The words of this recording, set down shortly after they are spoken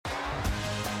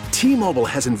T-Mobile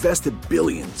has invested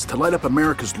billions to light up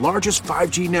America's largest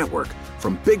 5G network,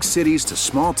 from big cities to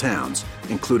small towns,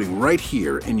 including right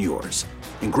here in yours.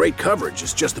 And great coverage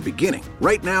is just the beginning.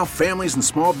 Right now, families and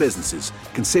small businesses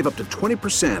can save up to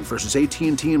 20% versus AT&T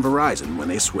and Verizon when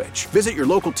they switch. Visit your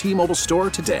local T-Mobile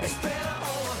store today.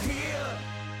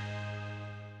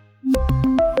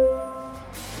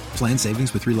 Plan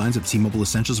savings with 3 lines of T-Mobile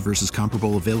Essentials versus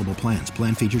comparable available plans.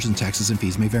 Plan features and taxes and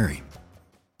fees may vary.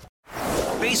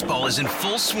 Baseball is in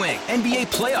full swing. NBA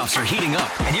playoffs are heating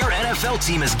up, and your NFL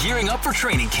team is gearing up for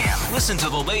training camp. Listen to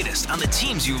the latest on the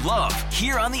teams you love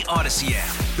here on the Odyssey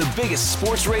app. The biggest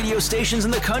sports radio stations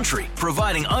in the country,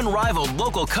 providing unrivaled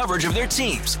local coverage of their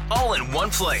teams, all in one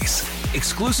place.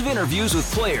 Exclusive interviews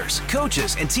with players,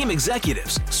 coaches, and team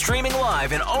executives, streaming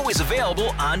live and always available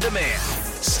on demand.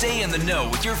 Stay in the know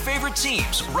with your favorite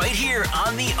teams right here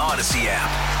on the Odyssey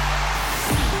app.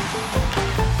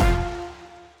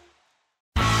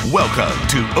 Welcome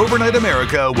to Overnight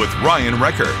America with Ryan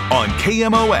Recker on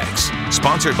KMOX.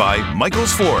 Sponsored by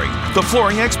Michael's Flooring, the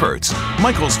flooring experts.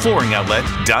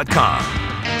 MichaelsFlooringOutlet.com.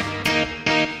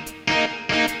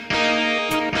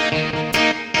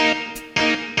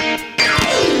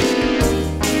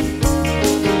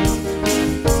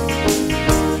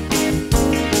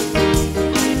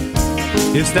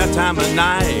 It's that time of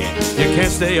night, you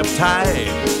can't stay uptight.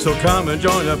 So come and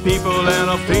join the people that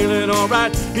are feeling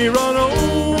alright. Here on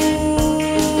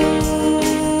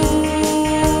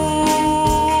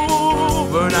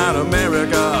Overnight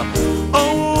America.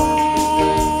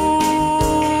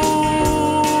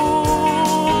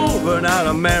 Overnight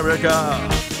America.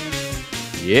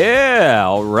 Yeah,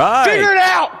 all right. Figure it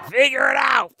out. Figure it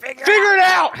out. Figure it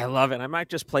out. I love it. I might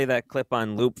just play that clip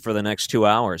on loop for the next 2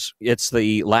 hours. It's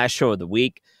the last show of the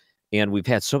week, and we've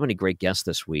had so many great guests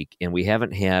this week, and we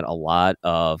haven't had a lot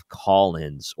of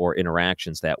call-ins or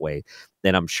interactions that way.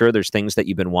 And I'm sure there's things that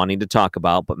you've been wanting to talk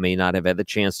about but may not have had the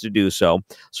chance to do so.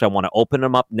 So I want to open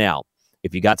them up now.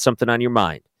 If you got something on your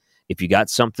mind, if you got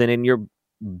something in your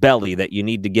belly that you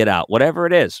need to get out, whatever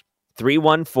it is,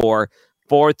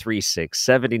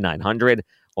 314-436-7900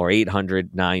 or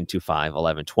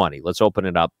 800-925-1120. Let's open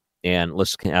it up and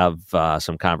let's have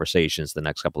some conversations the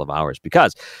next couple of hours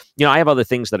because, I have other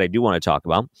things that I do want to talk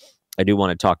about. I do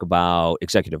want to talk about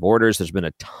executive orders. There's been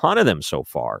a ton of them so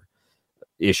far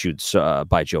issued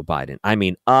by Joe Biden. I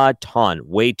mean, a ton,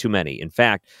 way too many. In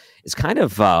fact, it's kind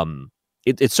of...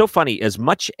 It's so funny. As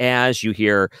much as you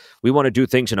hear, we want to do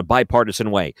things in a bipartisan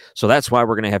way. So that's why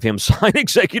we're going to have him sign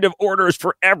executive orders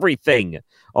for everything.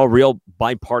 A real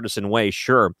bipartisan way,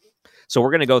 sure. So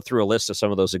we're going to go through a list of some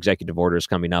of those executive orders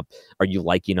coming up. Are you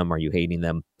liking them? Are you hating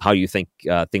them? How do you think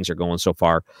things are going so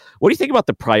far? What do you think about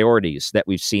the priorities that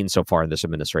we've seen so far in this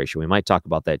administration? We might talk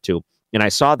about that too. And I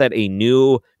saw that a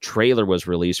new trailer was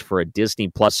released for a Disney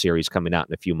Plus series coming out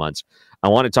in a few months. I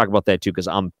want to talk about that too because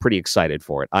I'm pretty excited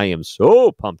for it. I am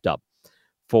so pumped up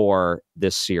for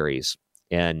this series,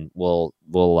 and we'll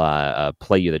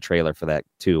play you the trailer for that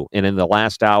too. And in the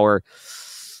last hour,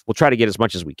 we'll try to get as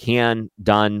much as we can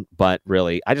done. But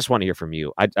really, I just want to hear from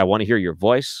you. I want to hear your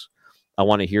voice. I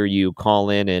want to hear you call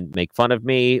in and make fun of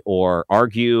me or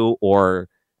argue or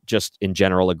just in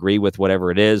general agree with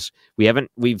whatever it is. We've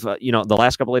the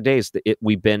last couple of days,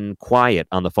 we've been quiet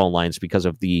on the phone lines because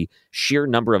of the sheer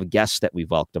number of guests that we've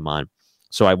welcomed on.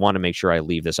 So I want to make sure I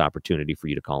leave this opportunity for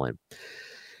you to call in.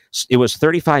 It was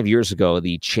 35 years ago,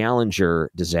 the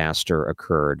Challenger disaster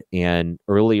occurred. And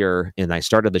I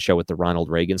started the show with the Ronald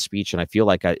Reagan speech. And I feel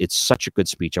like it's such a good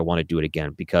speech. I want to do it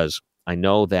again because I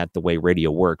know that the way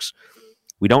radio works,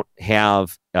 we don't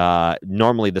have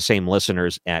normally the same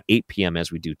listeners at 8 p.m.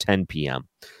 as we do 10 p.m.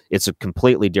 It's a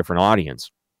completely different audience.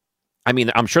 I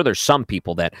mean, I'm sure there's some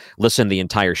people that listen to the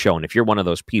entire show. And if you're one of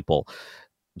those people,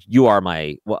 you are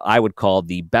I would call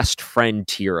the best friend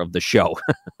tier of the show,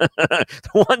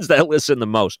 the ones that listen the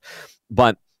most.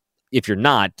 But if you're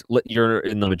not, you're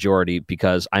in the majority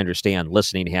because I understand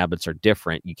listening habits are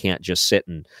different. You can't just sit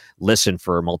and listen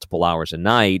for multiple hours a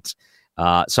night.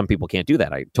 Some people can't do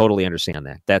that. I totally understand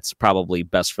that. That's probably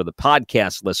best for the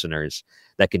podcast listeners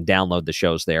that can download the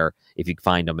shows there. If you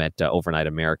find them at Overnight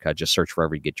America, just search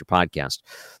wherever you get your podcast.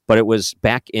 But it was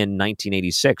back in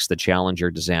 1986, the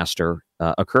Challenger disaster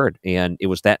occurred. And it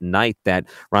was that night that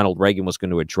Ronald Reagan was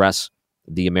going to address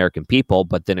the American people,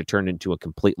 but then it turned into a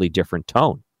completely different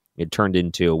tone. It turned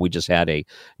into, we just had a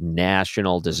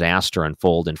national disaster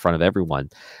unfold in front of everyone.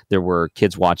 There were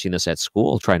kids watching this at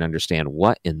school trying to understand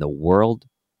what in the world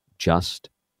just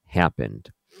happened.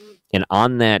 And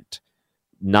on that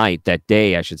night, that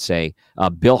day, I should say,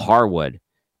 Bill Harwood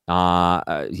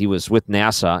He was with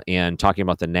NASA and talking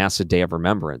about the NASA Day of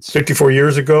Remembrance. 54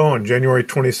 years ago, on January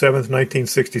 27th,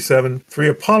 1967, 3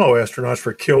 Apollo astronauts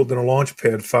were killed in a launch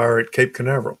pad fire at Cape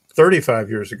Canaveral. 35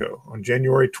 years ago, on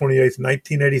January 28th,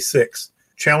 1986,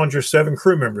 Challenger 7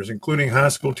 crew members, including high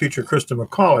school teacher Krista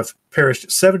McAuliffe,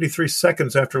 perished 73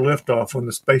 seconds after liftoff when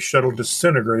the space shuttle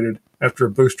disintegrated after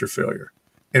a booster failure.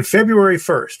 And February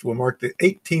 1st will mark the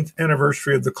 18th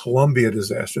anniversary of the Columbia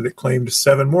disaster that claimed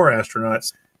 7 more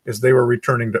astronauts as they were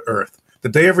returning to Earth. The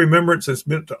Day of Remembrance is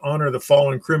meant to honor the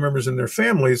fallen crew members and their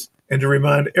families and to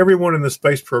remind everyone in the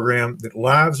space program that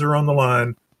lives are on the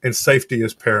line and safety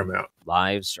is paramount.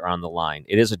 Lives are on the line.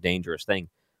 It is a dangerous thing.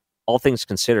 All things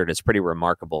considered, it's pretty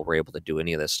remarkable we're able to do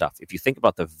any of this stuff. If you think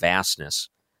about the vastness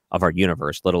of our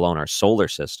universe, let alone our solar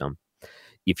system,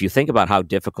 if you think about how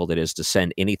difficult it is to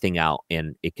send anything out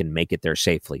and it can make it there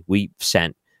safely. We've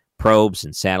sent probes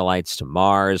and satellites to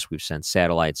Mars. We've sent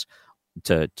satellites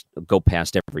to go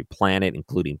past every planet,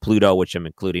 including Pluto, which I'm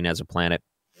including as a planet.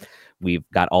 We've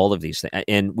got all of these things,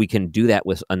 and we can do that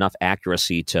with enough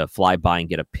accuracy to fly by and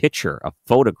get a picture, a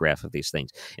photograph of these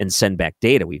things, and send back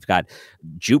data. We've got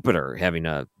Jupiter having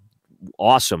a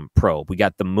awesome probe. We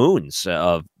got the moons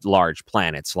of large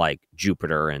planets like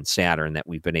Jupiter and Saturn that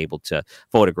we've been able to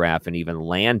photograph and even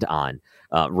land on.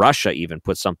 Russia even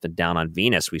put something down on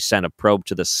Venus. We sent a probe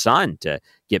to the sun to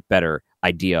get better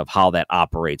idea of how that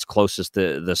operates, closest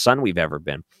to the sun we've ever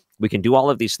been. We can do all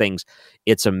of these things.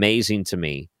 It's amazing to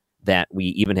me that we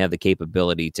even have the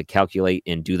capability to calculate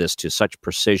and do this to such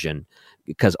precision,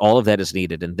 because all of that is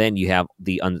needed. And then you have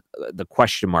the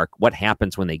question mark, what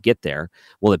happens when they get there?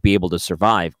 Will it be able to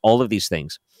survive? All of these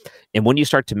things. And when you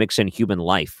start to mix in human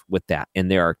life with that, and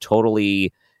they are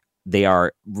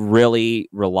really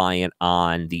reliant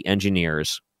on the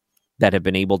engineers that have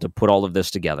been able to put all of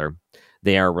this together.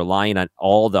 They are relying on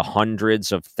all the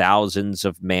hundreds of thousands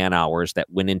of man hours that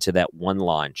went into that one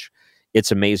launch.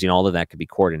 It's amazing. All of that could be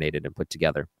coordinated and put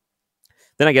together.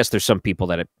 Then I guess there's some people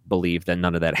that believe that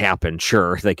none of that happened.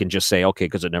 Sure, they can just say, okay,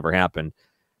 because it never happened.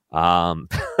 There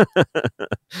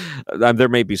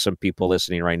may be some people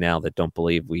listening right now that don't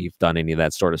believe we've done any of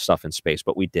that sort of stuff in space,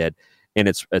 but we did. And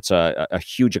it's a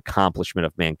huge accomplishment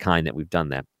of mankind that we've done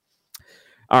that.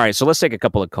 All right, so let's take a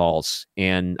couple of calls.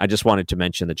 And I just wanted to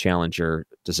mention the Challenger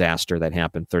disaster that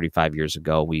happened 35 years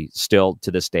ago. We still,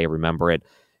 to this day, remember it.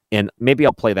 And maybe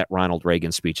I'll play that Ronald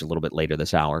Reagan speech a little bit later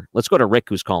this hour. Let's go to Rick,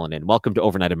 who's calling in. Welcome to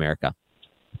Overnight America.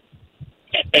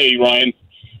 Hey, Ryan.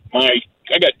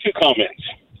 I got 2 comments.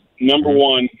 Number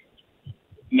one,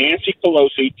 Nancy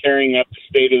Pelosi tearing up the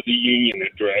State of the Union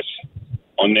address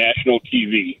on national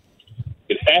TV.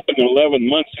 It happened 11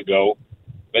 months ago,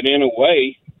 but in a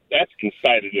way, that's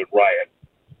incited a riot.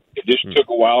 It just took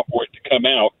a while for it to come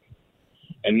out.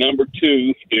 And number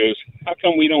 2 is, how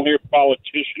come we don't hear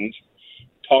politicians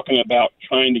talking about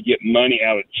trying to get money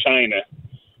out of China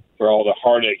for all the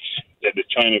heartaches that the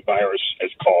China virus has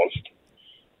caused?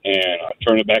 And I'll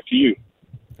turn it back to you.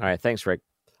 All right. Thanks, Rick.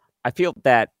 I feel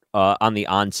that on the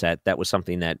onset, that was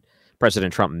something that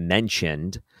President Trump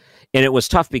mentioned. And it was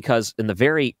tough because in the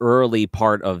very early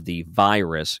part of the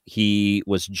virus, he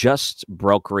was just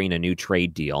brokering a new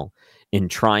trade deal and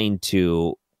trying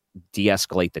to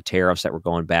de-escalate the tariffs that were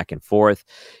going back and forth.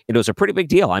 It was a pretty big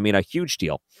deal. I mean, a huge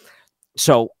deal.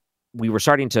 So we were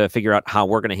starting to figure out how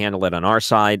we're going to handle it on our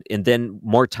side. And then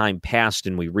more time passed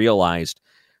and we realized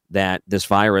that this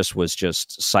virus was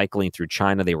just cycling through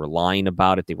China. They were lying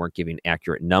about it. They weren't giving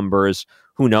accurate numbers.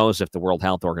 Who knows if the World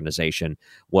Health Organization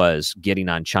was getting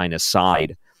on China's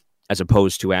side as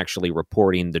opposed to actually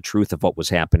reporting the truth of what was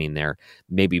happening there,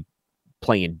 maybe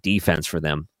playing defense for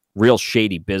them. Real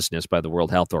shady business by the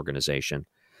World Health Organization.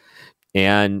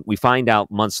 And we find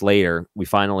out months later, we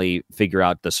finally figure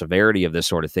out the severity of this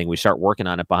sort of thing. We start working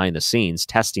on it behind the scenes,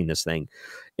 testing this thing.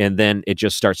 And then it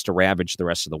just starts to ravage the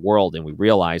rest of the world. And we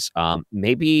realize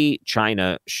maybe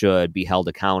China should be held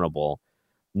accountable,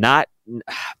 not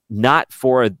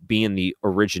for being the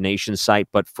origination site,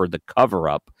 but for the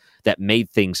cover-up that made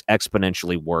things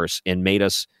exponentially worse and made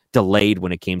us delayed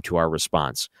when it came to our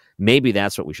response. Maybe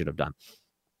that's what we should have done.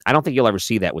 I don't think you'll ever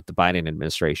see that with the Biden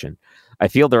administration. I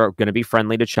feel they're going to be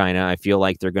friendly to China. I feel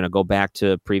like they're going to go back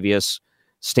to previous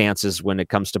stances when it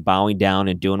comes to bowing down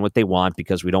and doing what they want,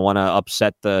 because we don't want to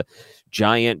upset the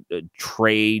giant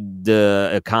trade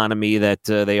economy that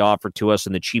they offer to us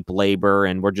and the cheap labor.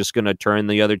 And we're just going to turn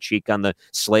the other cheek on the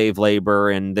slave labor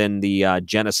and then the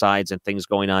genocides and things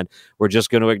going on. We're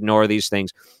just going to ignore these things,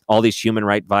 all these human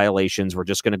rights violations. We're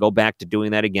just going to go back to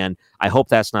doing that again. I hope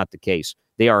that's not the case.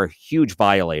 They are a huge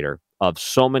violator of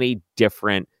so many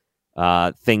different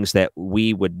things that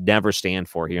we would never stand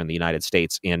for here in the United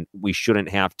States, and we shouldn't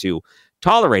have to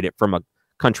tolerate it from a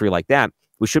country like that.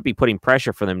 We should be putting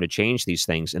pressure for them to change these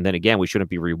things, and then again, we shouldn't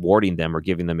be rewarding them or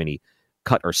giving them any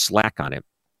cut or slack on it.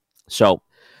 So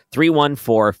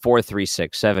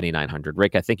 314-436-7900.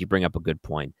 Rick, I think you bring up a good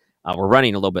point. We're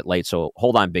running a little bit late, so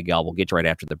hold on, Big Al. We'll get you right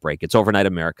after the break. It's Overnight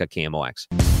America, KMOX.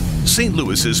 St.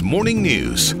 Louis's morning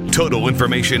news. Total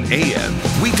Information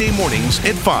AM. Weekday mornings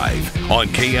at 5 on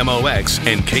KMOX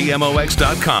and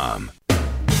KMOX.com.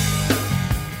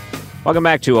 Welcome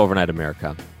back to Overnight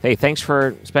America. Hey, thanks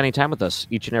for spending time with us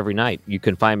each and every night. You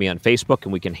can find me on Facebook,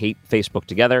 and we can hate Facebook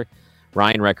together.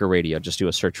 Ryan Wrecker Radio. Just do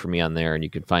a search for me on there, and you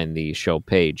can find the show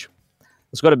page.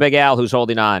 Let's go to Big Al, who's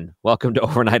holding on. Welcome to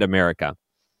Overnight America.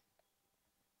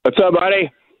 What's up,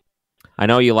 buddy? I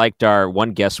know you liked our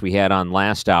one guest we had on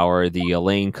last hour, the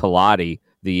Elaine Colati,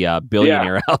 the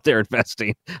billionaire out there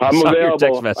investing. I'm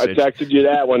available. I texted you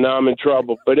that one. Now I'm in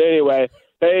trouble. But anyway,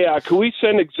 hey, can we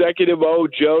send Executive O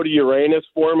Joe to Uranus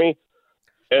for me?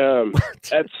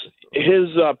 That's his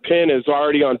pin is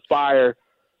already on fire.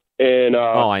 And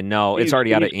I know. It's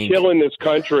already out of ink. He's killing this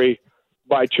country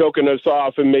by choking us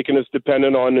off and making us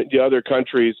dependent on the other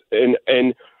countries. And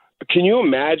can you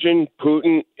imagine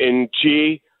Putin and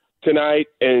Xi tonight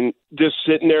and just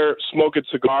sitting there smoking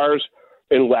cigars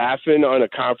and laughing on a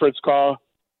conference call?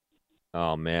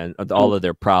 Oh, man. All of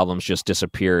their problems just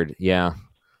disappeared. Yeah.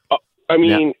 I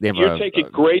mean, you're taking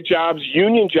great jobs,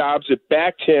 union jobs that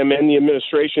backed him and the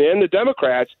administration and the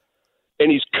Democrats,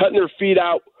 and he's cutting their feet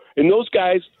out. And those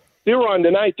guys, they were on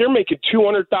tonight, they're making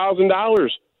 $200,000.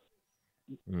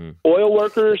 Oil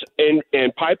workers and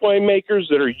pipeline makers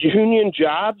that are union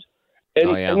jobs,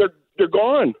 and they're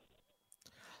gone.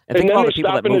 And think about the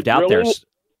people that moved out there.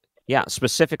 Yeah,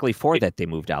 specifically for that, they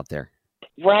moved out there.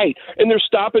 Right. And they're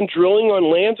stopping drilling on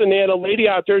lands, and they had a lady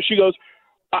out there. She goes,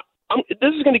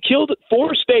 this is going to kill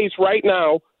 4 states right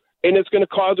now, and it's going to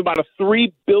cause about a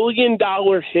 $3 billion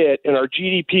hit, and our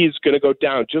GDP is going to go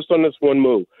down just on this one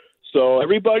move. So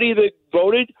everybody that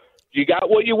voted, you got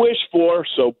what you wished for,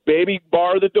 so baby,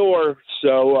 bar the door.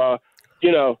 So,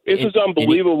 this is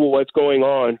unbelievable what's going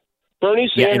on.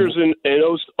 Bernie Sanders and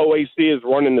OAC is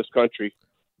running this country.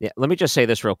 Yeah, let me just say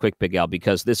this real quick, Big Al,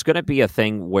 because there's going to be a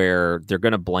thing where they're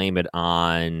going to blame it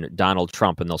on Donald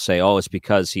Trump, and they'll say, oh, it's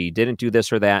because he didn't do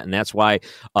this or that, and that's why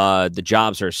the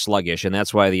jobs are sluggish, and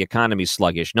that's why the economy's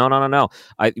sluggish. No.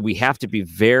 We have to be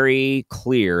very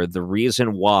clear. The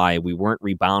reason why we weren't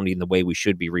rebounding the way we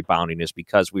should be rebounding is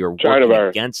because we were working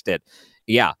against it.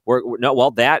 Yeah,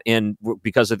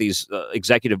 because of these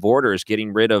executive orders,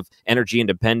 getting rid of energy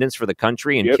independence for the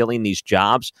country and killing these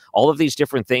jobs, all of these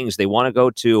different things. They want to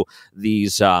go to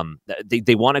these.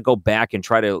 They want to go back and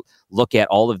try to look at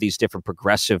all of these different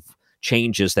progressive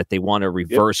changes that they want to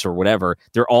reverse or whatever.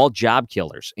 They're all job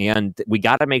killers, and we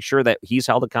got to make sure that he's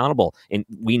held accountable. And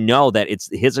we know that it's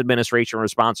his administration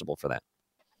responsible for that.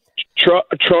 Trump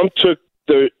took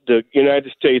the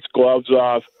United States gloves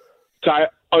off,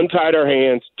 untied our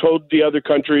hands, told the other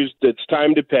countries that it's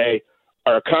time to pay.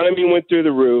 Our economy went through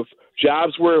the roof.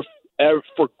 Jobs were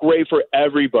great for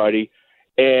everybody,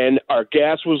 and our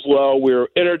gas was low. We were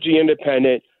energy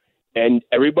independent, and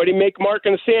everybody make mark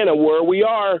in the sand on where we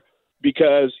are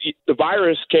because the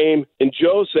virus came, and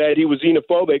Joe said he was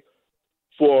xenophobic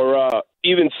for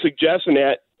even suggesting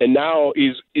that, and now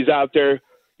he's out there.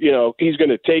 He's going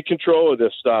to take control of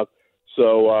this stuff.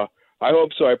 So I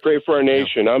hope so. I pray for our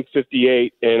nation. I'm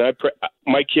 58, and I pray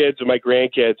my kids and my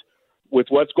grandkids with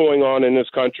what's going on in this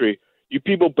country. You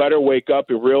people better wake up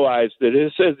and realize that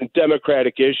this isn't a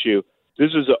democratic issue. This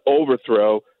is an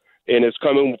overthrow, and it's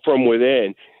coming from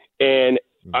within. And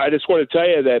I just want to tell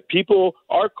you that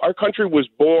our country was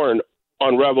born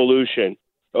on revolution.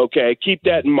 Okay, keep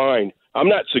that in mind. I'm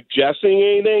not suggesting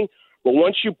anything, but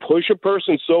once you push a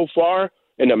person so far,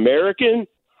 an American,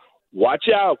 watch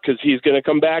out, because he's going to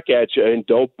come back at you, and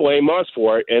don't blame us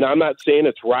for it. And I'm not saying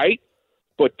it's right,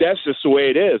 but that's just the way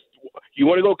it is. You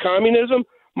want to go communism?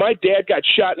 My dad got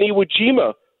shot in Iwo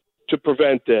Jima to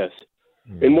prevent this.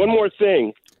 And one more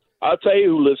thing, I'll tell you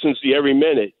who listens to you every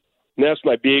minute, and that's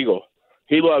my beagle.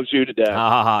 He loves you to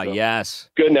death. Yes.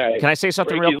 Good night. Can I say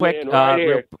something real quick?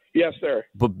 Yes, sir.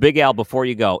 But Big Al, before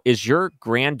you go, is your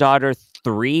granddaughter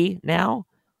 3 now?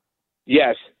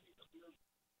 Yes.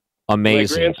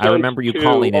 Amazing. I remember you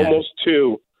calling in. Almost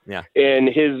 2. Yeah. And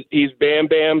he's Bam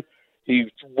Bam. He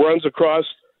runs across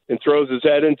and throws his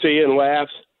head into you and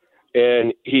laughs.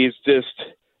 And he's just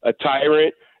a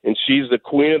tyrant. And she's the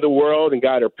queen of the world and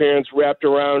got her parents wrapped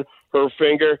around her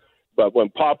finger. But when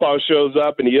Pawpaw shows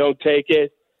up and you don't take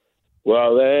it,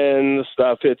 well, then the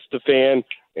stuff hits the fan.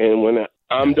 And when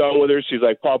I'm done with her. She's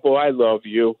like, Papa, I love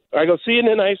you. I go, see, isn't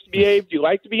it nice to behave? Do you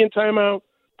like to be in timeout?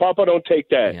 Papa, don't take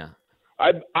that. Yeah.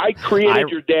 I created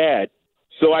your dad.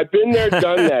 So I've been there,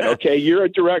 done that, okay? You're a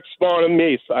direct spawn of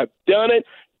me. So I've done it,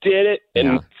 did it,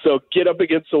 and so get up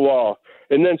against the wall.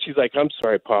 And then she's like, I'm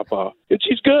sorry, Papa. And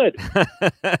she's good.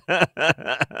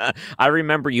 I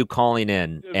remember you calling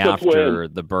in after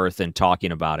the birth and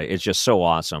talking about it. It's just so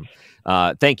awesome.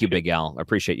 Thank you, Big Al. I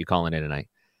appreciate you calling in tonight.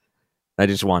 I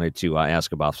just wanted to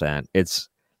ask about that.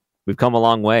 We've come a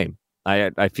long way.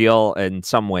 I feel in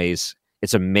some ways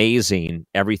it's amazing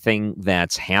everything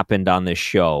that's happened on this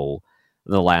show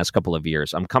in the last couple of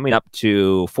years. I'm coming up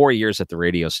to 4 years at the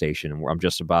radio station, and I'm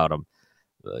just about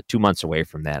 2 months away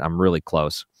from that. I'm really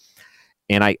close.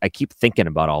 And I keep thinking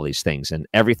about all these things and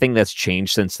everything that's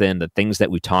changed since then, the things that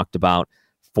we talked about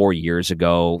 4 years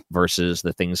ago versus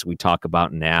the things we talk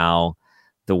about now,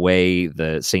 the way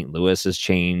the St. Louis has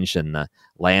changed and the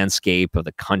landscape of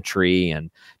the country and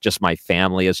just my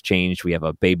family has changed. We have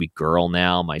a baby girl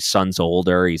now. My son's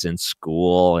older. He's in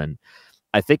school. And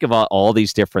I think about all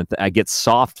these different I get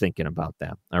soft thinking about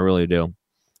that. I really do.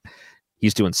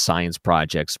 He's doing science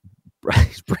projects.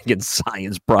 He's bringing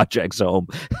science projects home.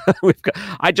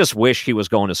 I just wish he was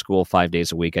going to school 5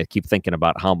 days a week. I keep thinking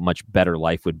about how much better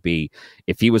life would be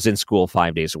if he was in school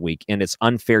 5 days a week. And it's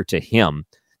unfair to him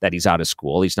that he's out of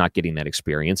school. He's not getting that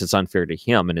experience. It's unfair to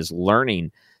him and his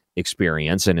learning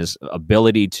experience and his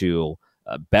ability to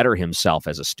better himself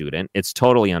as a student. It's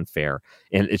totally unfair.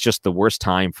 And it's just the worst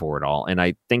time for it all. And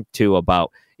I think, too,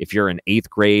 about if you're in 8th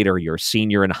grade or you're a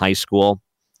senior in high school,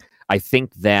 I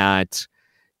think that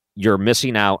you're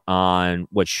missing out on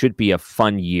what should be a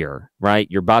fun year, right?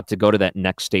 You're about to go to that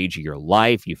next stage of your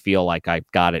life. You feel like I've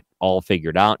got it all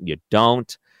figured out, and you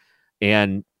don't.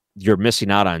 And you're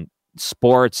missing out on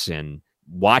sports and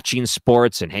watching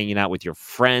sports and hanging out with your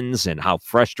friends and how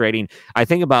frustrating. I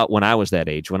think about when I was that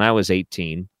age, when I was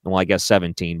 18, well, I guess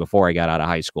 17 before I got out of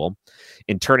high school,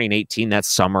 and turning 18 that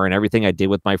summer and everything I did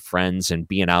with my friends and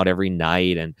being out every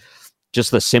night and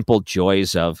just the simple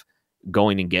joys of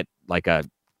going and get like a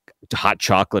hot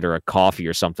chocolate or a coffee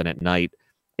or something at night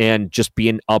and just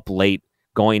being up late,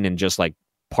 going and just like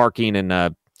parking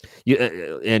and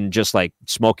just like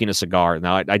smoking a cigar.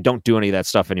 Now, I don't do any of that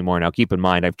stuff anymore. Now, keep in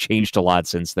mind, I've changed a lot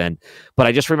since then, but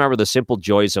I just remember the simple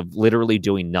joys of literally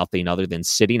doing nothing other than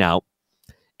sitting out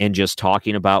and just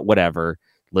talking about whatever,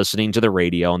 listening to the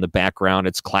radio in the background.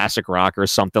 It's classic rock or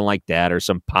something like that, or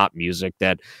some pop music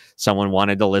that someone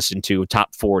wanted to listen to,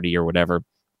 top 40 or whatever.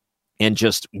 And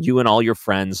just you and all your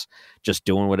friends just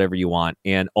doing whatever you want.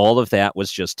 And all of that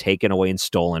was just taken away and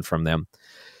stolen from them.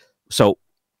 So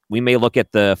we may look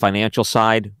at the financial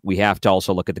side. We have to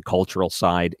also look at the cultural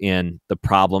side and the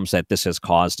problems that this has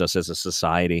caused us as a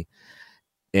society.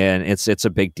 And it's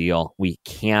a big deal. We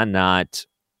cannot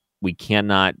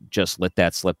just let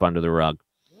that slip under the rug.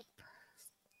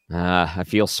 I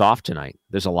feel soft tonight.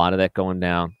 There's a lot of that going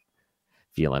down.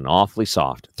 Feeling awfully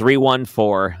soft.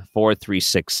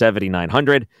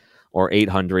 314-436-7900 or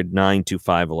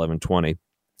 800-925-1120.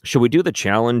 Should we do the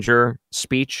Challenger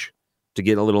speech to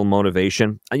get a little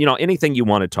motivation? You know, anything you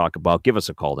want to talk about, give us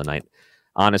a call tonight.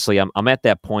 Honestly, I'm at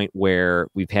that point where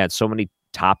we've had so many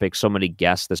topics, so many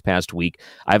guests this past week.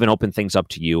 I haven't opened things up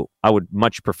to you. I would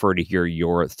much prefer to hear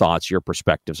your thoughts, your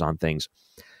perspectives on things.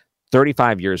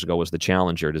 35 years ago was the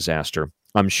Challenger disaster.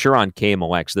 I'm sure on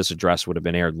KMOX, this address would have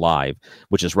been aired live,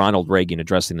 which is Ronald Reagan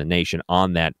addressing the nation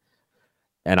on that.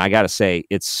 And I got to say,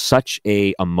 it's such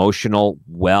a emotional,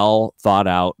 well thought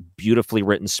out, beautifully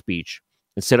written speech.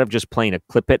 Instead of just playing a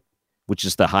clip it, which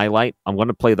is the highlight, I'm going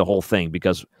to play the whole thing,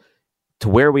 because to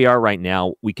where we are right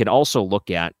now, we can also look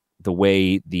at the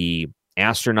way the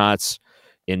astronauts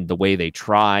and the way they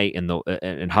try and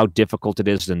how difficult it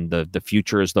is, and the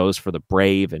future is those for the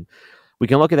brave. And we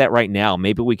can look at that right now.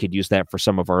 Maybe we could use that for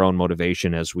some of our own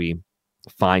motivation as we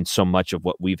find so much of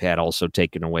what we've had also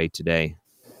taken away today.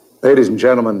 Ladies and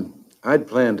gentlemen, I'd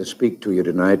planned to speak to you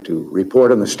tonight to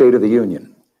report on the State of the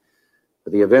Union.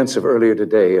 But the events of earlier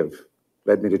today have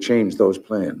led me to change those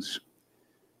plans.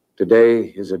 Today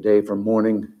is a day for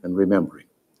mourning and remembering.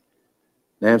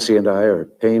 Nancy and I are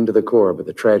pained to the core by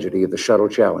the tragedy of the Shuttle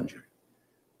Challenger.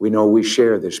 We know we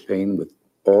share this pain with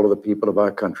all of the people of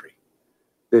our country.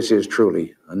 This is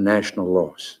truly a national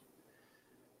loss.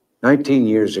 19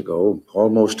 years ago,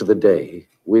 almost to the day,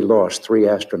 we lost 3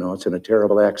 astronauts in a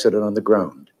terrible accident on the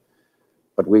ground.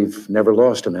 But we've never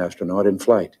lost an astronaut in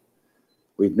flight.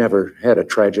 We've never had a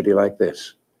tragedy like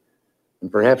this.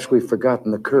 And perhaps we've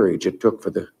forgotten the courage it took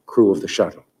for the crew of the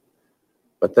shuttle.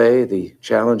 But they, the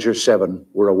Challenger 7,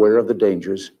 were aware of the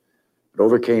dangers, but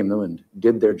overcame them and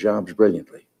did their jobs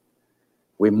brilliantly.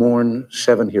 We mourn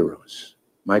 7 heroes: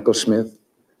 Michael Smith,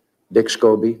 Dick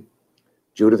Scobie,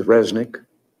 Judith Resnick,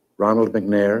 Ronald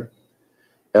McNair,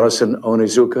 Ellison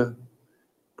Onizuka,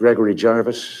 Gregory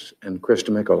Jarvis, and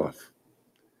Krista Mikaloff.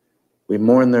 We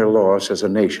mourn their loss as a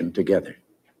nation together.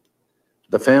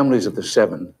 The families of the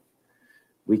 7,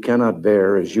 we cannot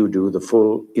bear, as you do, the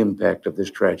full impact of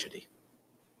this tragedy.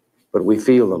 But we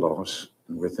feel the loss,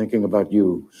 and we're thinking about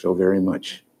you so very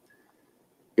much.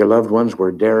 Your loved ones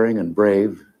were daring and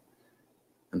brave,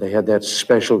 and they had that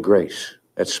special grace,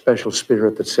 that special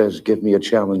spirit that says, give me a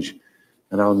challenge,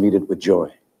 and I'll meet it with joy.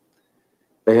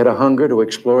 They had a hunger to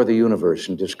explore the universe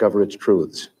and discover its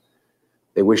truths.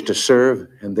 They wished to serve,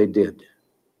 and they did.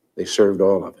 They served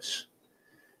all of us.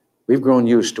 We've grown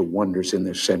used to wonders in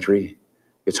this century.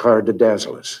 It's hard to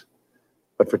dazzle us.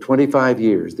 But for 25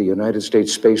 years, the United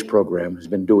States space program has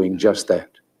been doing just that.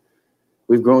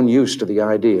 We've grown used to the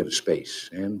idea of space,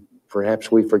 and perhaps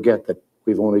we forget that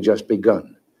we've only just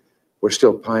begun. We're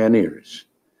still pioneers.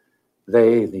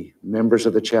 They, the members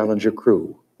of the Challenger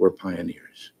crew, were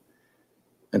pioneers.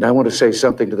 And I want to say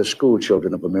something to the school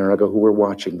children of America who were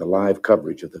watching the live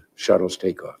coverage of the shuttle's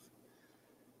takeoff.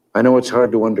 I know it's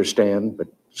hard to understand, but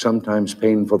sometimes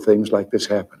painful things like this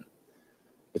happen.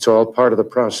 It's all part of the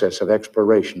process of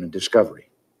exploration and discovery.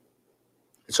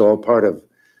 It's all part of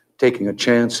taking a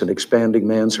chance and expanding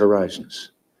man's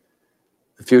horizons.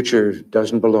 The future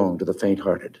doesn't belong to the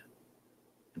faint-hearted.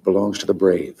 It belongs to the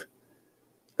brave.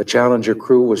 The Challenger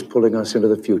crew was pulling us into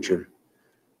the future,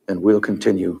 and we'll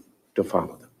continue to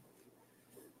follow them.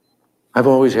 I've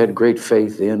always had great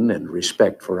faith in and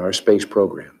respect for our space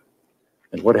program,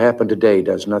 and what happened today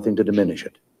does nothing to diminish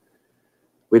it.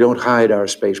 We don't hide our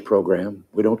space program.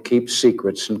 We don't keep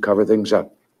secrets and cover things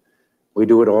up. We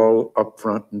do it all up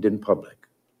front and in public.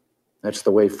 That's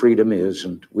the way freedom is,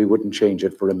 and we wouldn't change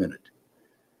it for a minute.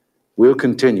 We'll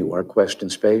continue our quest in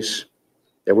space.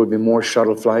 There will be more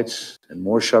shuttle flights and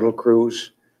more shuttle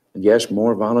crews, and yes,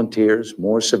 more volunteers,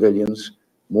 more civilians,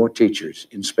 more teachers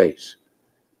in space.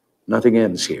 Nothing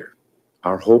ends here.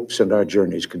 Our hopes and our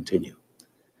journeys continue.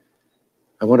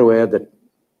 I want to add that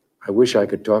I wish I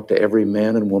could talk to every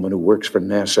man and woman who works for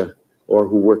NASA or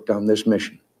who worked on this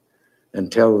mission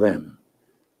and tell them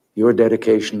your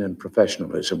dedication and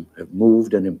professionalism have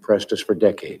moved and impressed us for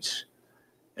decades,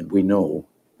 and we know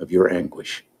of your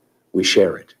anguish. We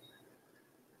share it.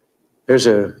 There's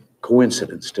a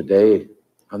coincidence today.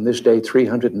 On this day,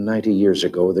 390 years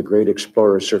ago, the great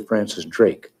explorer Sir Francis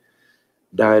Drake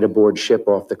died aboard ship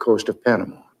off the coast of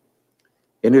Panama.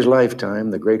 In his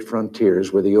lifetime, the great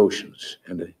frontiers were the oceans,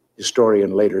 and a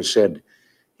historian later said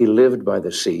he lived by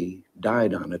the sea,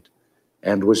 died on it,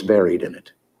 and was buried in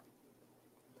it.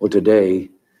 Well,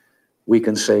 today, we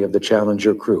can say of the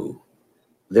Challenger crew,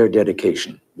 their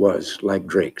dedication was, like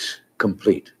Drake's,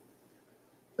 complete.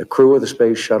 The crew of the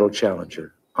Space Shuttle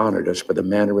Challenger honored us for the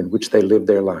manner in which they lived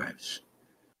their lives.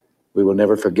 We will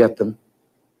never forget them,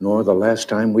 nor the last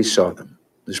time we saw them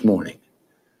this morning,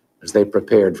 as they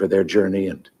prepared for their journey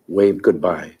and waved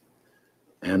goodbye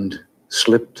and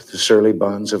slipped the surly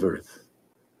bonds of earth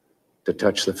to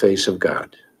touch the face of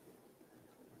God.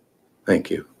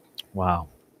 Thank you. Wow.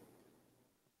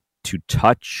 To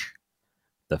touch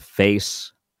the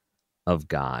face of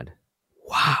God.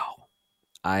 Wow.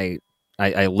 I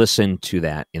listen to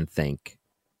that and think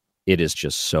it is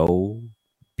just so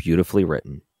beautifully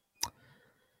written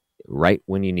right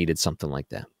when you needed something like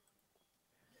that.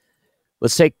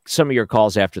 Let's take some of your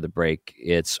calls after the break.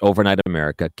 It's Overnight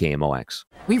America, KMOX.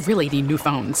 We really need new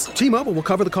phones. T-Mobile will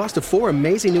cover the cost of 4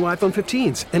 amazing new iPhone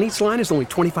 15s, and each line is only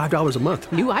 $25 a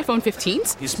month. New iPhone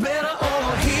 15s? It's better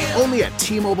over here. Only at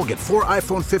T-Mobile, get 4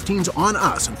 iPhone 15s on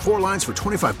us and 4 lines for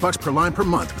 $25 per line per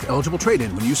month with eligible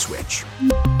trade-in when you switch.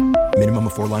 Minimum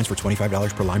of 4 lines for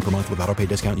 $25 per line per month with autopay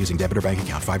discount using debit or bank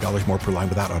account. $5 more per line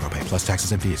without autopay, plus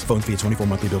taxes and fees. Phone fee at 24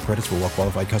 monthly bill credits for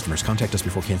well-qualified customers. Contact us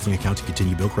before canceling account to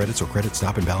continue bill credits or credit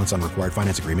stop and balance on required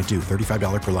finance agreement due.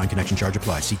 $35 per line connection charge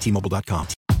applies. See T-Mobile.com.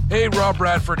 Hey, Rob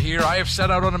Bradford here. I have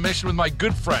set out on a mission with my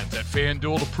good friends at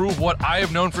FanDuel to prove what I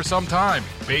have known for some time.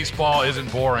 Baseball isn't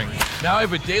boring. Now I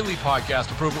have a daily podcast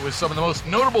to prove it with some of the most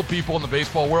notable people in the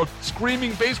baseball world,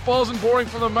 screaming baseball isn't boring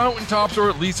from the mountaintops, or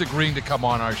at least agreeing to come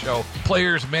on our show.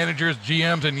 Players, managers,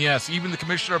 GMs, and yes, even the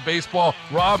commissioner of baseball,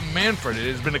 Rob Manfred.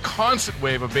 It has been a constant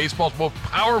wave of baseball's most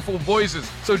powerful voices.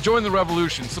 So join the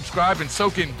revolution. Subscribe and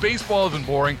soak in Baseball Isn't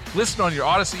Boring. Listen on your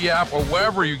Odyssey app or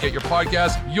wherever you get your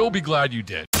podcasts. You'll be glad you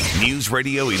did. News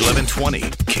Radio 1120,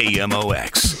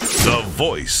 KMOX, the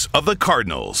voice of the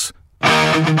Cardinals.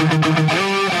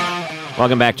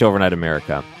 Welcome back to Overnight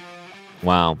America.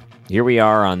 Wow. Here we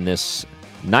are on this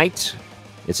night.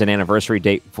 It's an anniversary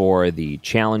date for the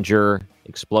Challenger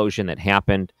explosion that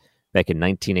happened back in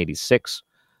 1986.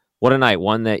 What a night,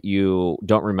 one that you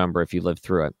don't remember if you lived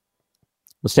through it.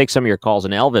 Let's take some of your calls,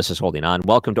 and Elvis is holding on.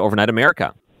 Welcome to Overnight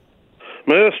America.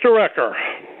 Mr. Recker.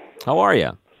 How are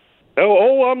you?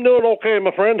 Oh, I'm doing okay,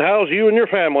 my friend. How's you and your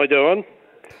family doing?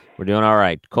 We're doing all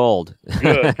right. Cold.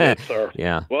 Good, sir.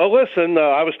 Yeah. Well, listen,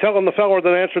 I was telling the fellow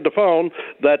that answered the phone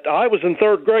that I was in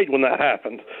third grade when that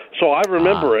happened, so I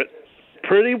remember it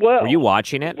pretty well. Were you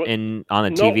watching it on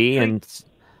the TV?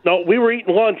 No, we were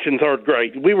eating lunch in third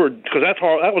grade. Because that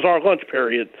was our lunch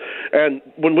period. And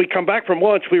when we come back from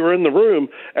lunch, we were in the room,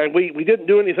 and we didn't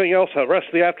do anything else the rest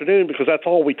of the afternoon because that's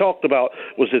all we talked about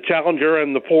was the Challenger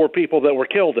and the 4 people that were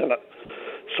killed in it.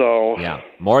 So yeah,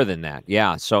 more than that.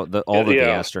 Yeah, so all of the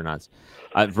astronauts.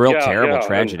 Real terrible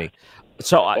tragedy.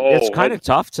 It's kind of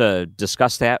tough to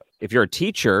discuss that. If you're a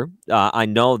teacher, I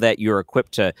know that you're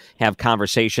equipped to have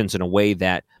conversations in a way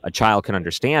that a child can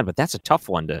understand, but that's a tough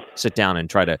one to sit down and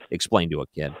try to explain to a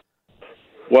kid.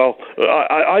 Well,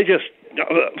 I just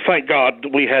thank God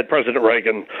we had President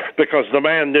Reagan because the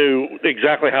man knew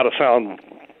exactly how to sound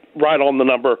right on the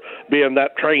number, being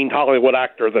that trained Hollywood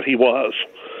actor that he was.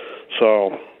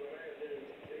 So,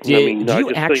 do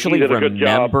you actually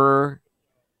remember?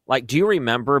 Like, do you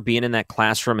remember being in that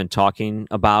classroom and talking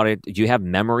about it? Do you have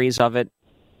memories of it?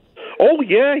 Oh,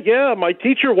 yeah. My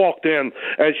teacher walked in,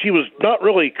 and she was not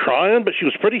really crying, but she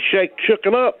was pretty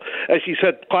shooken up. And she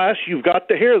said, "Class, you've got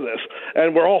to hear this."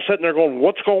 And we're all sitting there going,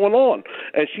 "What's going on?"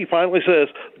 And she finally says,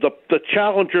 the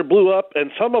Challenger blew up, and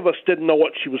some of us didn't know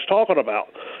what she was talking about.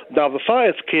 Now, the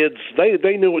science kids,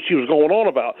 they knew what she was going on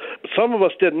about, but some of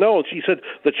us didn't know. And she said,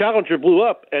 the Challenger blew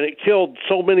up, and it killed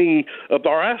so many of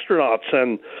our astronauts,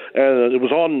 and it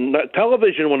was on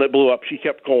television when it blew up, she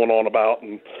kept going on about.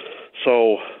 And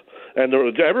so... And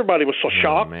everybody was so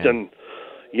shocked, and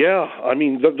I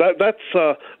mean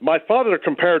that's my father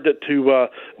compared it to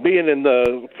being in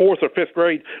the 4th or 5th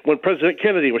grade when President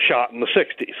Kennedy was shot in the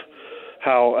 60s.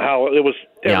 How it was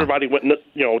everybody went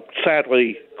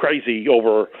sadly crazy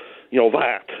over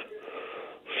that.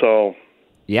 So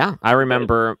yeah, I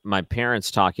remember my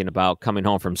parents talking about coming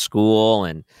home from school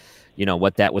and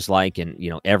what that was like, and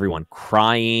everyone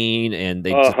crying, and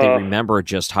they remember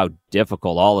just how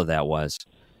difficult all of that was.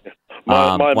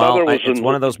 My mother was it's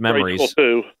one of those memories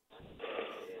too.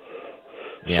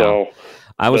 Yeah, so,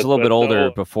 I was a little bit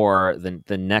older before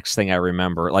the next thing I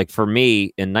remember. Like for me,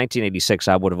 in 1986,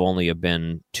 I would have only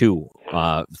been 2,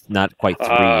 not quite 3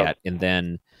 yet, and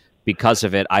then because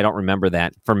of it, I don't remember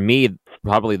that. For me,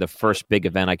 probably the first big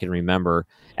event I can remember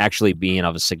actually being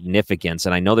of a significance,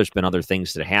 and I know there's been other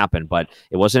things that happened, but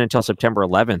it wasn't until September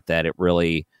 11th that it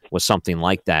really was something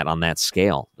like that on that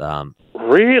scale.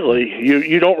 Really?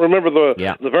 You don't remember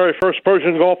the very first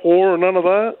Persian Gulf War or none of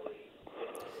that?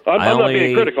 I'm not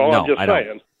being critical. I'm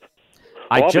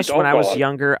just saying. When I was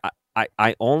younger,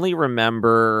 I only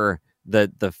remember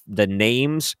the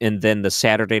names and then the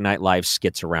Saturday Night Live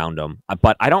skits around them.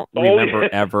 But I don't remember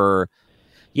ever.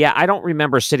 Yeah, I don't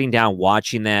remember sitting down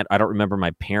watching that. I don't remember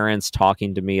my parents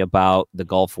talking to me about the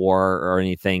Gulf War or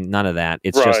anything. None of that.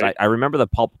 It's just I remember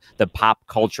the pop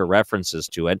culture references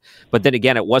to it. But then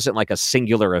again, it wasn't like a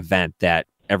singular event that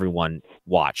everyone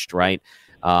watched, right?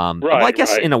 I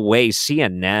guess in a way,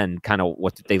 CNN kind of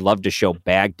what they love to show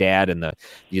Baghdad, and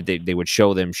they would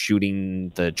show them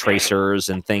shooting the tracers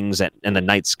and things in the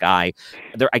night sky.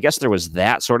 I guess there was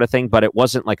that sort of thing, but it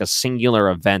wasn't like a singular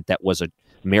event that was an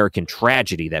American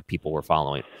tragedy that people were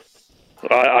following.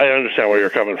 I understand where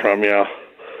you're coming from, yeah.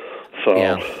 So,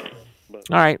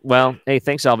 all right. Well, hey,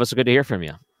 thanks, Elvis. Good to hear from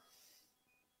you.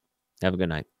 Have a good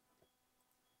night.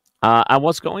 I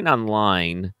was going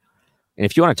online, and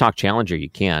if you want to talk Challenger,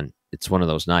 you can. It's one of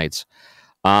those nights.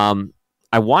 I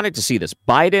wanted to see this.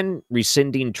 Biden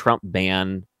rescinding Trump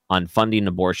ban on funding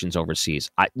abortions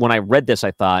overseas. When I read this, I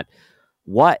thought,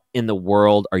 what in the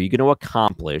world are you going to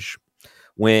accomplish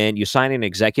when you sign an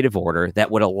executive order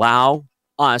that would allow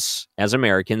us as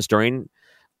Americans during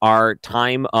our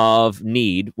time of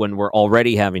need, when we're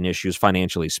already having issues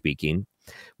financially speaking?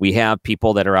 We have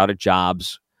people that are out of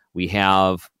jobs. We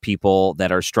have people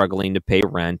that are struggling to pay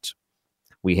rent.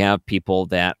 We have people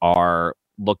that are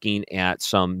looking at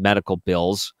some medical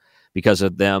bills because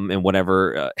of them and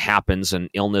whatever happens and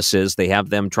illnesses. They have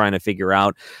them trying to figure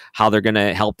out how they're going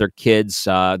to help their kids.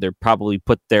 They're probably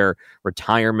put their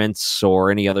retirements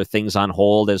or any other things on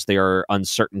hold as their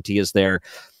uncertainty is there.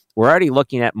 We're already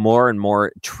looking at more and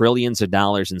more trillions of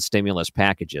dollars in stimulus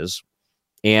packages.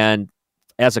 And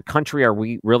as a country, are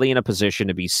we really in a position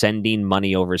to be sending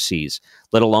money overseas,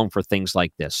 let alone for things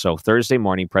like this? So Thursday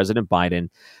morning, President Biden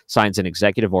signs an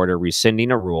executive order rescinding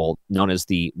a rule known as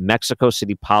the Mexico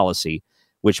City policy,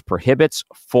 which prohibits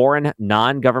foreign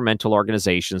non-governmental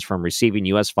organizations from receiving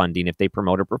U.S. funding if they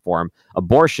promote or perform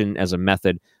abortion as a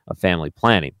method of family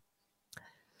planning.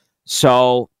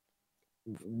 So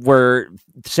we're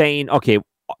saying, okay,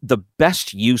 the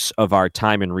best use of our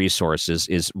time and resources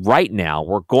is right now,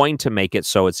 we're going to make it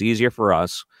so it's easier for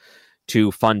us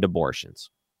to fund abortions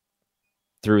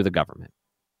through the government.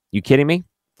 You kidding me?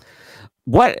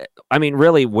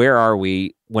 Really, where are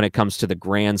we when it comes to the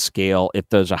grand scale? If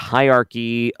there's a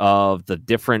hierarchy of the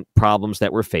different problems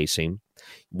that we're facing,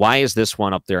 why is this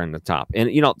one up there in the top? And,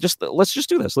 let's just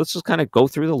do this. Let's just kind of go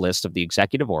through the list of the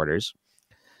executive orders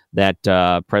that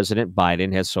President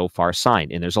Biden has so far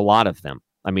signed. And there's a lot of them.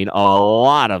 A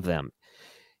lot of them.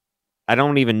 I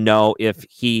don't even know if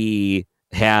he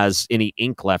has any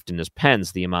ink left in his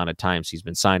pens, the amount of times he's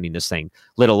been signing this thing,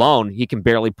 let alone he can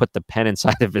barely put the pen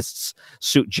inside of his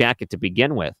suit jacket to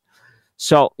begin with.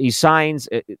 So he signs.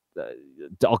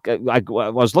 I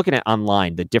was looking at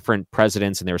online the different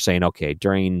presidents, and they were saying, okay,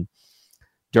 during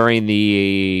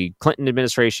the Clinton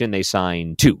administration, they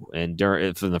signed 2, and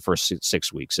for the first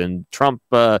 6 weeks, and Trump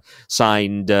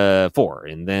signed 4,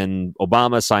 and then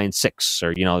Obama signed 6,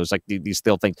 or there's like these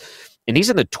still things. And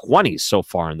he's in the 20s so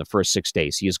far in the first 6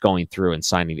 days. He is going through and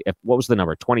signing. What was the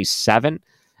number? 27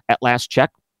 at last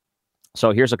check.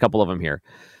 So here's a couple of them here.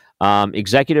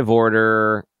 Executive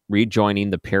order rejoining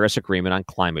the Paris Agreement on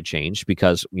climate change,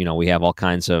 because, we have all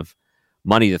kinds of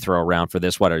money to throw around for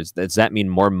this. Does that mean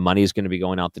more money is going to be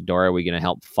going out the door? Are we going to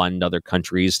help fund other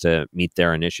countries to meet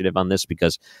their initiative on this?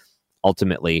 Because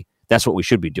ultimately, that's what we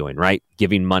should be doing, right?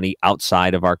 Giving money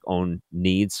outside of our own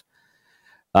needs.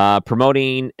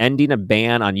 Promoting ending a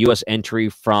ban on U.S. entry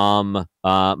from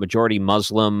majority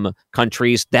Muslim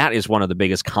countries. That is one of the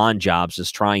biggest con jobs,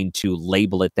 is trying to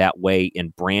label it that way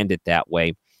and brand it that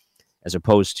way, as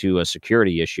opposed to a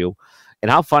security issue. And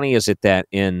how funny is it that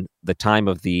in the time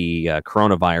of the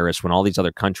coronavirus, when all these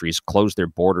other countries close their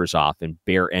borders off and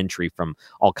bear entry from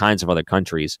all kinds of other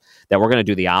countries, that we're going to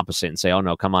do the opposite and say, oh,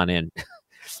 no, come on in.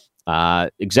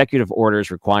 Executive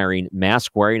orders requiring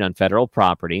mask wearing on federal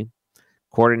property,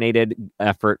 coordinated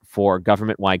effort for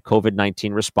government-wide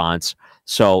COVID-19 response.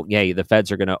 So, the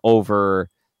feds are going to over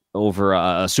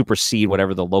supersede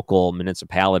whatever the local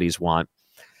municipalities want.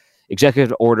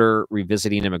 Executive order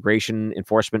revisiting immigration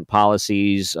enforcement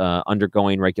policies,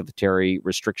 undergoing regulatory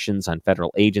restrictions on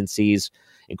federal agencies,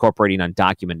 incorporating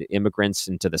undocumented immigrants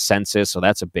into the census. So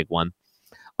that's a big one.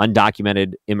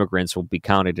 Undocumented immigrants will be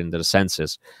counted into the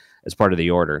census as part of the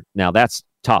order. Now, that's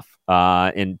tough.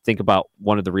 And think about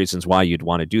one of the reasons why you'd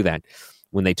want to do that.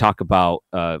 When they talk about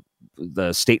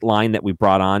the state line that we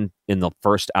brought on in the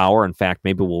first hour, in fact,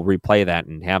 maybe we'll replay that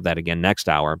and have that again next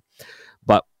hour.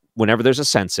 But whenever there's a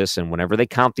census and whenever they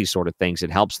count these sort of things, it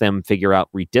helps them figure out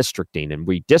redistricting. And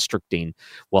redistricting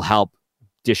will help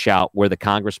dish out where the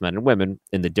congressmen and women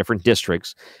in the different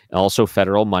districts, and also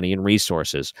federal money and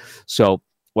resources. So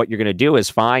what you're going to do is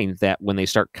find that when they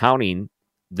start counting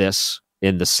this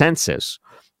in the census,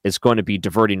 it's going to be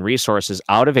diverting resources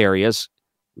out of areas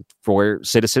for where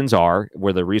citizens are,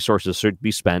 where the resources should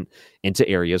be spent, into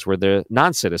areas where the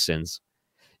non-citizens.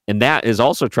 And that is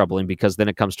also troubling, because then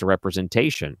it comes to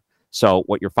representation. So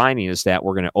what you're finding is that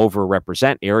we're going to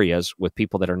over-represent areas with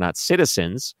people that are not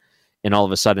citizens, and all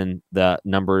of a sudden the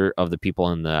number of the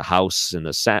people in the House and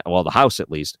the House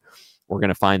at least, we're going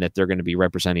to find that they're going to be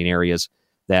representing areas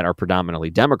that are predominantly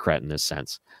Democrat in this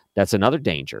sense. That's another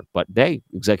danger. But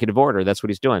executive order, that's what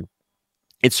he's doing.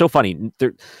 It's so funny.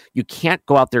 You can't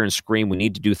go out there and scream, we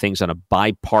need to do things on a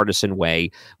bipartisan way,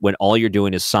 when all you're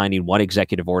doing is signing one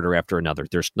executive order after another.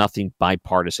 There's nothing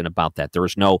bipartisan about that. There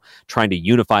is no trying to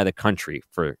unify the country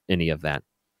for any of that.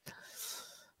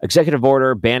 Executive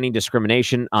order banning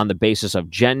discrimination on the basis of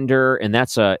gender. And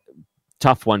that's a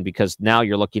tough one, because now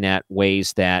you're looking at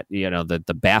ways that,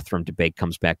 the bathroom debate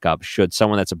comes back up. Should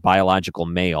someone that's a biological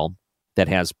male, that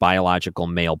has biological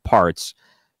male parts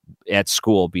at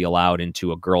school, be allowed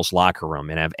into a girl's locker room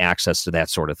and have access to that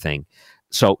sort of thing?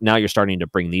 So now you're starting to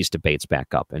bring these debates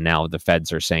back up. And now the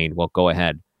feds are saying, well, go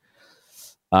ahead.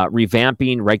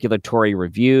 Revamping regulatory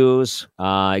reviews,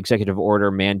 executive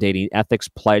order mandating ethics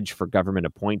pledge for government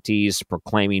appointees,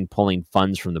 proclaiming pulling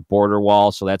funds from the border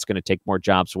wall. So that's going to take more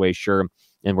jobs away, sure.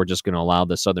 And we're just going to allow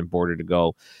the southern border to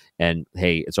go. And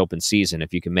hey, it's open season.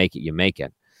 If you can make it, you make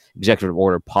it. Executive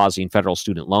order pausing federal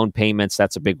student loan payments.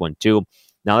 That's a big one too.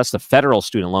 Now, that's the federal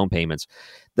student loan payments.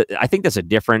 I think there's a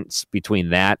difference between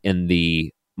that and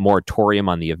the moratorium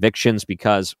on the evictions,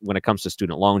 because when it comes to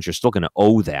student loans, you're still going to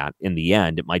owe that in the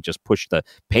end. It might just push the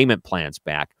payment plans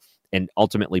back, and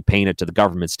ultimately paying it to the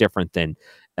government's different than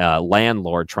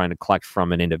landlord trying to collect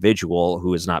from an individual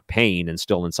who is not paying and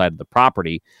still inside of the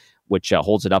property, which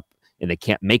holds it up and they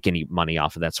can't make any money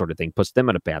off of that sort of thing, puts them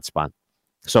in a bad spot.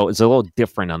 So it's a little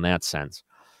different on that sense.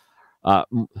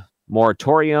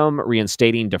 Moratorium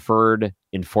reinstating deferred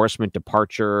enforcement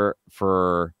departure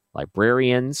for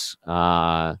librarians.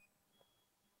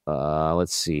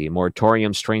 Let's see.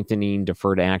 Moratorium strengthening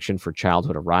deferred action for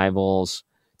childhood arrivals.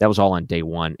 That was all on day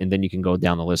one. And then you can go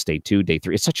down the list, day 2, day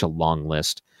 3. It's such a long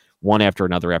list, one after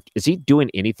another. Is he doing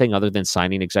anything other than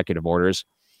signing executive orders?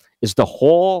 Is the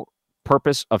whole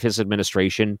purpose of his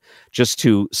administration just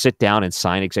to sit down and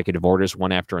sign executive orders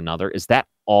one after another? Is that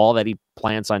all that he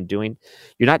plans on doing?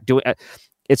 You're not doing.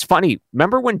 It's funny.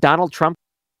 Remember when Donald Trump,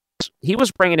 he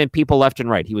was bringing in people left and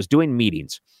right. He was doing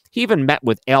meetings. He even met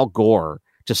with Al Gore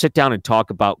to sit down and talk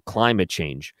about climate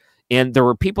change. And there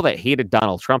were people that hated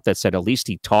Donald Trump that said, at least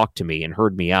he talked to me and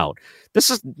heard me out. This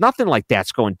is nothing like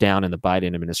that's going down in the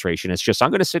Biden administration. It's just, I'm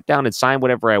going to sit down and sign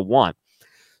whatever I want.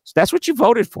 So that's what you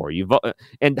voted for.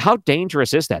 And how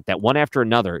dangerous is that? That one after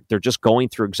another, they're just going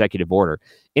through executive order.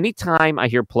 Anytime I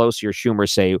hear Pelosi or Schumer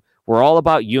say, we're all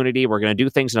about unity, we're going to do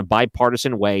things in a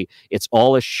bipartisan way, it's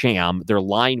all a sham. They're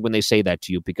lying when they say that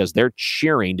to you because they're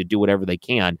cheering to do whatever they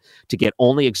can to get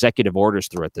only executive orders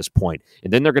through at this point.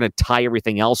 And then they're going to tie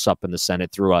everything else up in the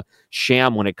Senate through a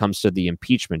sham when it comes to the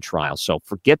impeachment trial. So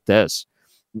forget this.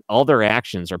 All their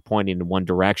actions are pointing in one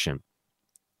direction,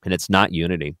 and it's not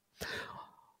unity.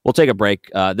 We'll take a break.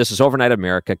 This is Overnight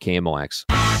America, KMOX.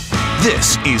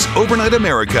 This is Overnight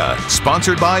America,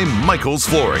 sponsored by Michael's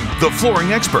Flooring, the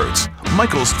flooring experts.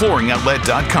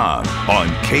 MichaelsFlooringOutlet.com on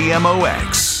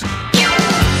KMOX.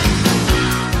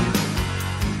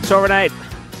 It's overnight.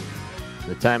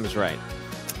 The time is right.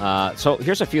 So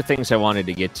here's a few things I wanted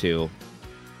to get to.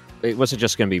 It wasn't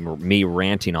just going to be me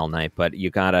ranting all night, but you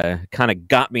kind of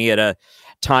got me at a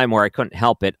time where I couldn't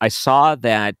help it. I saw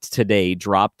that today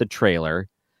dropped the trailer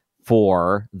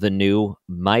for the new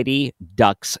Mighty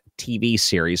Ducks TV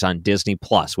series on Disney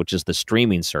Plus, which is the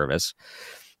streaming service.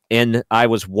 And I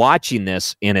was watching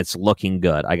this, and it's looking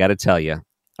good. I got to tell you,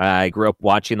 I grew up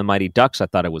watching the Mighty Ducks. I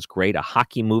thought it was great. A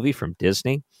hockey movie from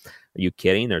Disney. Are you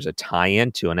kidding? There's a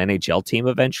tie-in to an NHL team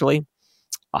eventually.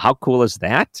 How cool is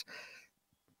that?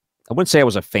 I wouldn't say I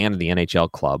was a fan of the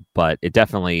NHL club, but it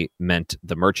definitely meant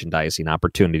the merchandising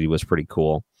opportunity was pretty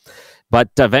cool. But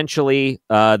eventually,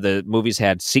 the movies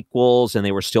had sequels, and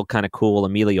they were still kind of cool.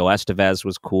 Emilio Estevez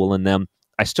was cool in them.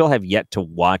 I still have yet to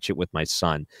watch it with my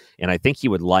son, and I think he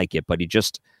would like it, but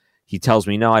he tells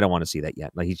me, no, I don't want to see that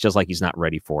yet. Like, he's not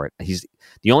ready for it.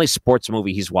 The only sports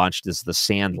movie he's watched is The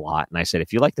Sandlot, and I said,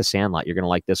 if you like The Sandlot, you're going to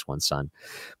like this one, son.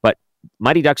 But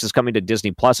Mighty Ducks is coming to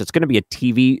Disney Plus. It's going to be a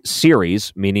TV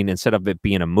series, meaning instead of it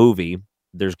being a movie,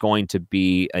 there's going to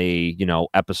be a,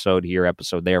 episode here,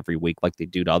 episode there every week like they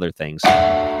do to other things. I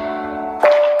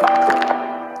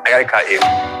gotta cut you.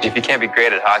 If you can't be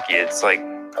great at hockey, it's like,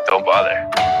 don't bother.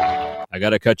 I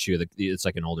gotta cut you. It's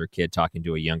like an older kid talking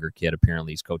to a younger kid.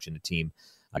 Apparently he's coaching a team.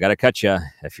 I gotta cut you.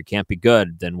 If you can't be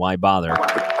good, then why bother?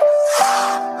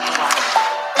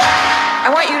 I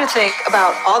want you to think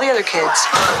about all the other kids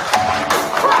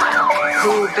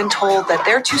who've been told that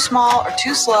they're too small or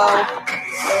too slow.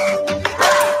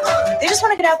 They just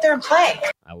want to get out there and play.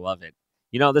 I love it.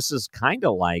 This is kind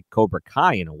of like Cobra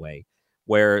Kai in a way,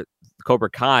 where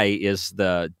Cobra Kai is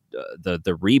the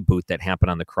reboot that happened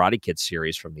on the Karate Kid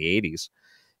series from the 80s.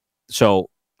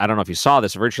 So I don't know if you saw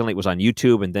this. Originally, it was on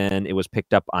YouTube, and then it was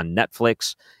picked up on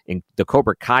Netflix. And the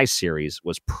Cobra Kai series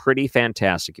was pretty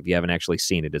fantastic. If you haven't actually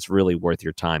seen it, it's really worth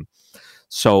your time.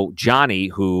 So Johnny,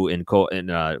 who in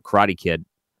Karate Kid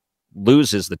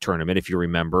loses the tournament, if you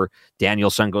remember,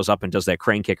 Danielson goes up and does that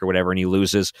crane kick or whatever, and he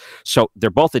loses. So they're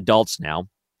both adults now.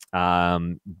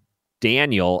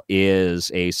 Daniel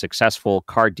is a successful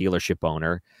car dealership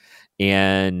owner,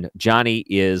 and Johnny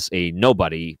is a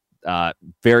nobody.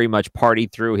 Very much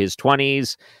partied through his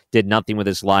 20s, did nothing with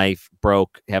his life,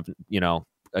 broke, have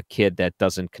a kid that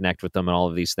doesn't connect with them, and all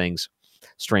of these things.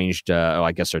 Estranged,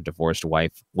 I guess, a divorced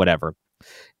wife, whatever.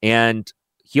 And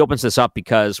he opens this up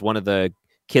because one of the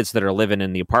kids that are living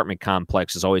in the apartment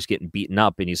complex is always getting beaten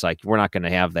up, and he's like, we're not going to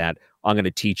have that. I'm going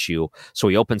to teach you. So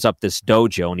he opens up this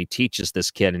dojo and he teaches this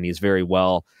kid, and he's very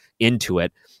well into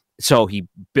it. So he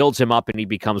builds him up and he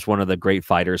becomes one of the great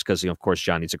fighters because, of course,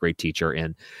 Johnny's a great teacher,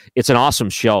 and it's an awesome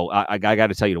show. I got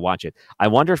to tell you to watch it. I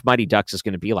wonder if Mighty Ducks is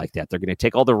going to be like that. They're going to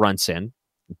take all the runts in,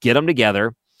 get them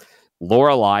together.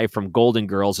 Lorelai from Golden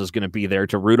Girls is going to be there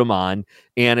to root them on,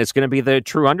 and it's going to be the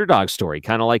true underdog story,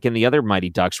 kind of like in the other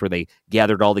Mighty Ducks where they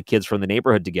gathered all the kids from the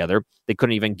neighborhood together. They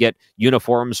couldn't even get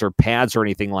uniforms or pads or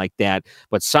anything like that,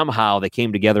 but somehow they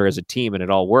came together as a team and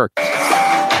it all worked.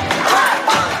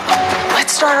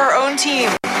 Let's start our own team.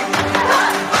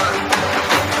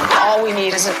 All we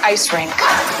need is an ice rink.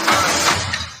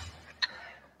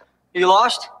 You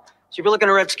lost? So if you're looking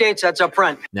at red skates, that's up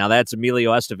front. Now that's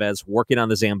Emilio Estevez working on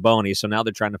the Zamboni. So now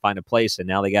they're trying to find a place, and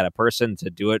now they got a person to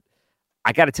do it.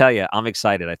 I got to tell you, I'm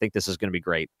excited. I think this is going to be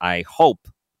great. I hope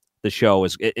the show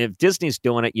is, if Disney's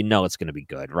doing it, it's going to be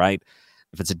good, right?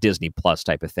 If it's a Disney Plus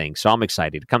type of thing. So I'm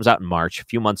excited. It comes out in March, a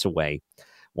few months away.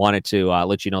 Wanted to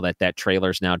let you know that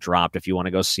trailer's now dropped if you want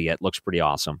to go see it. Looks pretty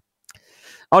awesome.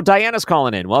 Oh, Diana's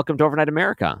calling in. Welcome to Overnight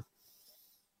America.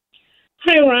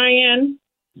 Hi, Ryan.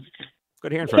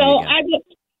 Good hearing from you again.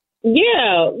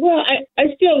 I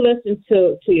still listen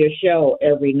to your show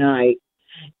every night.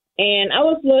 And I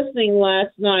was listening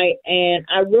last night, and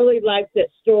I really liked that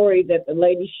story that the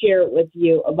lady shared with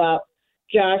you about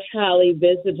Josh Hawley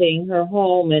visiting her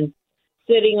home and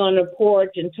sitting on the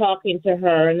porch and talking to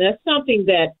her. And that's something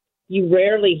that you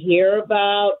rarely hear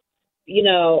about,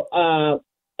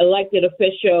 elected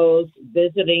officials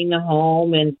visiting the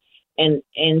home and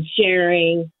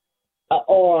sharing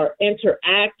or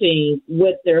interacting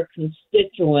with their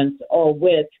constituents or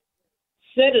with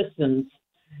citizens,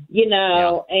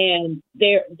 and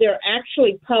they're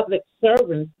actually public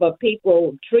servants, but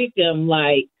people treat them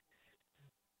like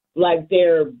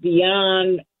they're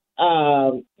beyond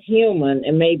human,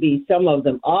 and maybe some of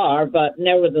them are, but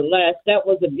nevertheless, that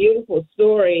was a beautiful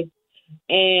story,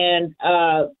 and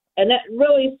that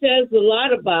really says a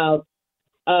lot about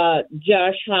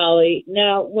Josh Hawley.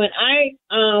 Now, when I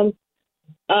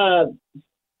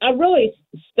really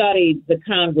studied the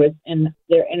Congress and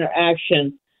their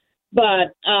interaction,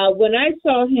 but when I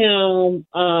saw him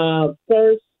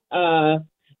first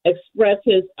express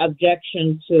his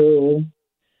objection to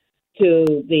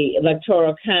the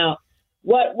electoral count,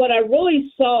 what I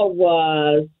really saw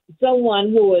was someone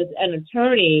who was an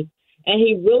attorney, and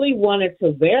he really wanted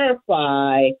to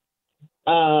verify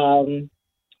those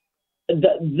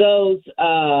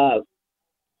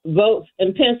votes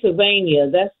in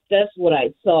Pennsylvania. That's what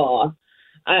I saw.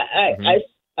 I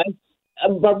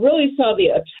really saw the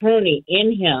attorney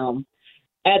in him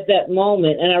at that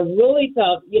moment, and I really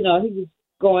thought, he was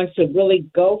going to really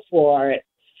go for it.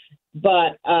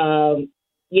 But the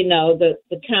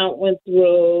count went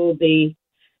through.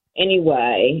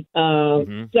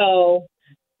 So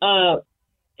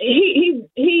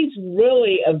he's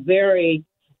really a very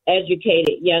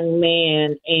educated young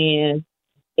man, and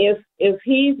if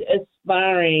he's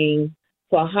aspiring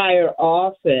for higher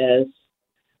office,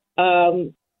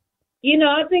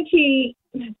 I think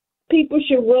people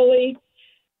should really,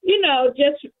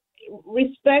 just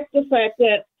respect the fact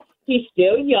that he's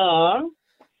still young,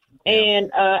 and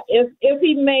if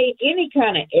he made any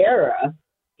kind of error,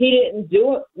 he didn't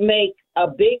make a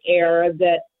big error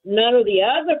that none of the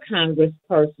other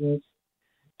congresspersons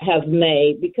have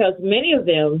made, because many of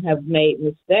them have made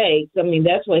mistakes. I mean,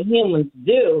 that's what humans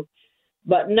do,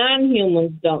 but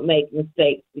non-humans don't make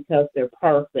mistakes because they're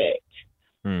perfect.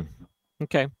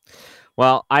 Okay.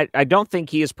 Well, I don't think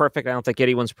he is perfect. I don't think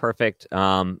anyone's perfect.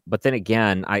 But then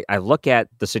again, I look at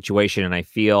the situation and I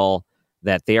feel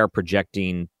that they are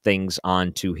projecting things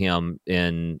onto him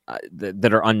that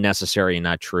are unnecessary and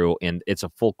not true. And it's a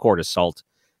full court assault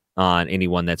on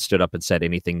anyone that stood up and said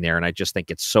anything there. And I just think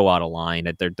it's so out of line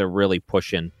that they're really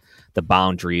pushing the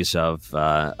boundaries of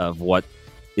what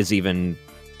is even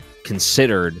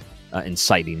considered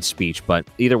inciting speech. But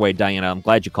either way, Diana, I'm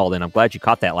glad you called in. I'm glad you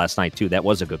caught that last night too. That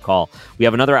was a good call. We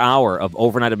have another hour of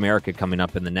Overnight America coming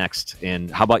up in the next. And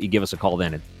how about you give us a call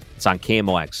then? It's on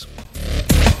KMOX.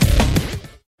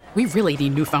 We really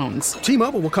need new phones.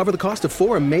 T-Mobile will cover the cost of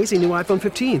 4 amazing new iPhone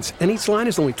 15s, and each line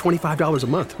is only $25 a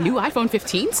month. New iPhone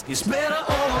 15s? It's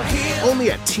better over here.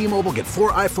 Only at T-Mobile, get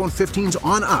 4 iPhone 15s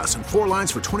on us and 4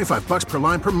 lines for $25 per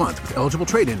line per month with eligible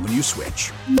trade-in when you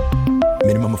switch.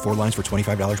 Minimum of 4 lines for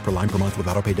 $25 per line per month with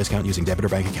autopay discount using debit or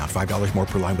bank account. $5 more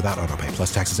per line without autopay,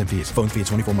 plus taxes and fees. Phone fee at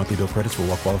 24 monthly bill credits for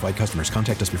well-qualified customers.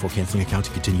 Contact us before canceling account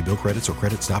to continue bill credits or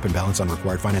credit stop and balance on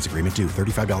required finance agreement due.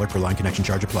 $35 per line connection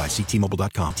charge applies. See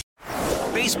T-Mobile.com.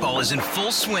 Baseball is in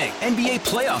full swing. NBA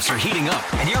playoffs are heating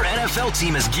up, and your NFL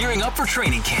team is gearing up for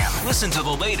training camp. Listen to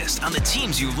the latest on the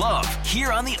teams you love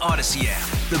here on the Odyssey app.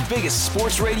 The biggest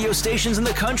sports radio stations in the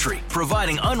country,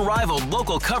 providing unrivaled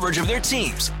local coverage of their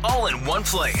teams, all in one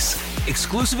place.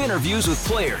 Exclusive interviews with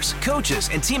players, coaches,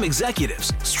 and team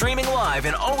executives, streaming live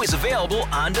and always available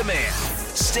on demand.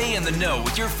 Stay in the know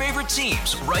with your favorite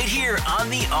teams right here on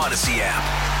the Odyssey app.